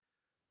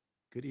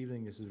Good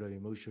evening. This is Rabbi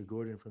Moshe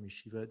Gordon from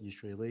Yeshivat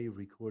Yisraeli,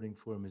 recording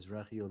for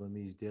Mizrahi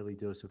Olami's Daily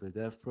Dose of the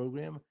Daf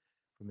program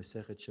from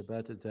Masechet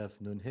Shabbat Daf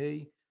Nun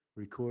Hey.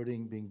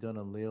 Recording being done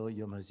on Leil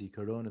Yom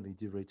HaZikaron, and the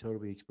Divrei Torah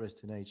we expressed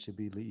tonight should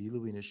be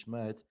Le'ilu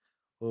Nishmat,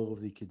 all of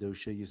the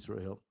Kedoshei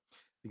Yisrael.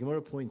 The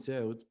Gemara points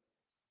out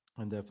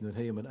on Daf Nun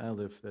Hey and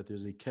Aleph that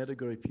there's a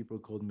category of people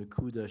called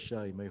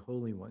Mekudashai, my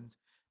holy ones.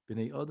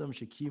 B'nei Adam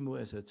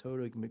Shekimu Es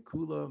HaTorah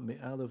Mekula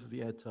Me'aleph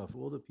V'Ataf.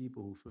 All the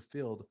people who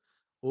fulfilled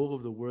all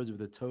of the words of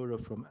the Torah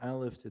from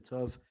Aleph to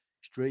Taf,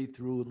 straight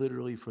through,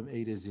 literally from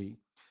A to Z.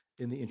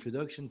 In the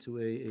introduction to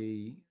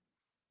a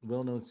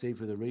well-known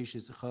sefer, the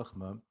Reishis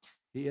Chachma,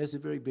 he asks a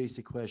very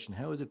basic question: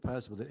 how is it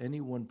possible that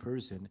any one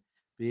person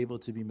be able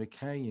to be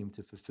mekayim,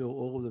 to fulfill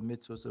all of the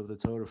mitzvahs of the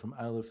Torah from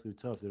Aleph through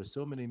Taf? There are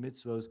so many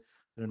mitzvahs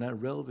that are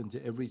not relevant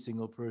to every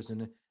single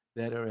person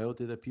that are out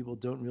there, that people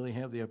don't really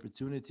have the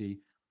opportunity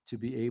to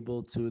be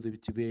able to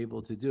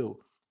do.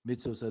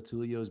 Mitzvahs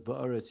atuliyos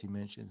ba'aretz, he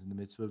mentions in the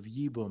mitzvah of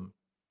yibum,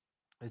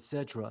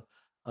 etc.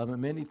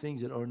 And many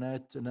things that are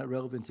not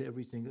relevant to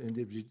every single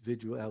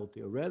individual out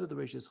there. Rather, the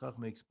Reish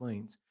Chachma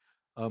explains.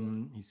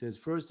 He says,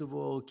 first of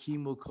all,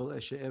 kimu kol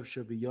eshe'ev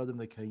shabiyadim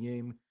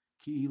lekayim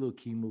ki'ilu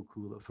kimu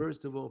kula.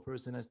 First of all, a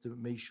person has to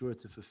make sure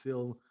to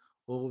fulfill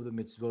all of the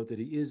mitzvot that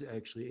he is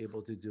actually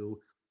able to do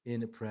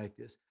in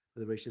practice.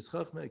 But the Reish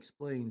Chachma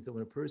explains that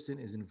when a person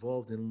is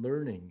involved in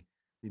learning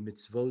the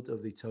mitzvot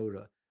of the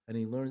Torah, and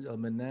he learns al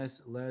manas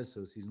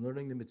lasos, he's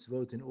learning the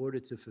mitzvot in order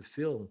to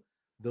fulfill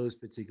those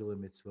particular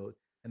mitzvot.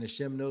 And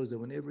Hashem knows that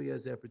whenever he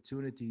has the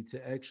opportunity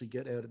to actually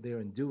get out there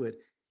and do it,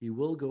 he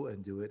will go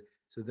and do it.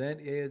 So that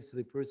adds to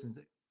the person's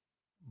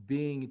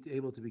being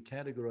able to be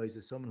categorized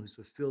as someone who's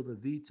fulfilled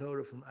the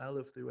Torah from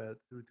Aleph through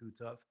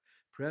Taf.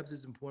 Perhaps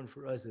it's important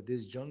for us at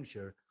this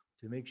juncture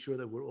to make sure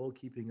that we're all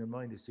keeping in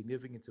mind the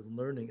significance of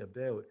learning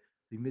about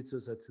the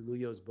mitzvot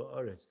atziluyos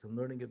ba'aretz, to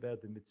learning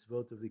about the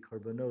mitzvot of the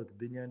karbanot,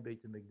 binyan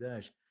beit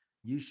hamikdash,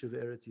 yishuv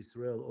eretz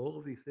Yisrael, all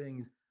of the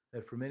things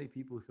that for many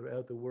people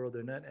throughout the world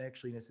they're not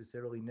actually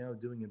necessarily now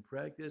doing in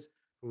practice,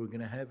 but we're going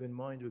to have in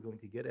mind. We're going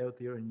to get out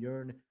there and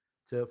yearn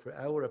for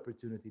our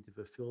opportunity to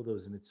fulfill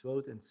those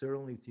mitzvot, and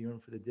certainly to yearn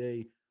for the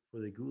day for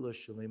the Gula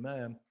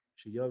Shalema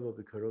Sheyavo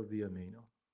B'Karov B'Yameinu.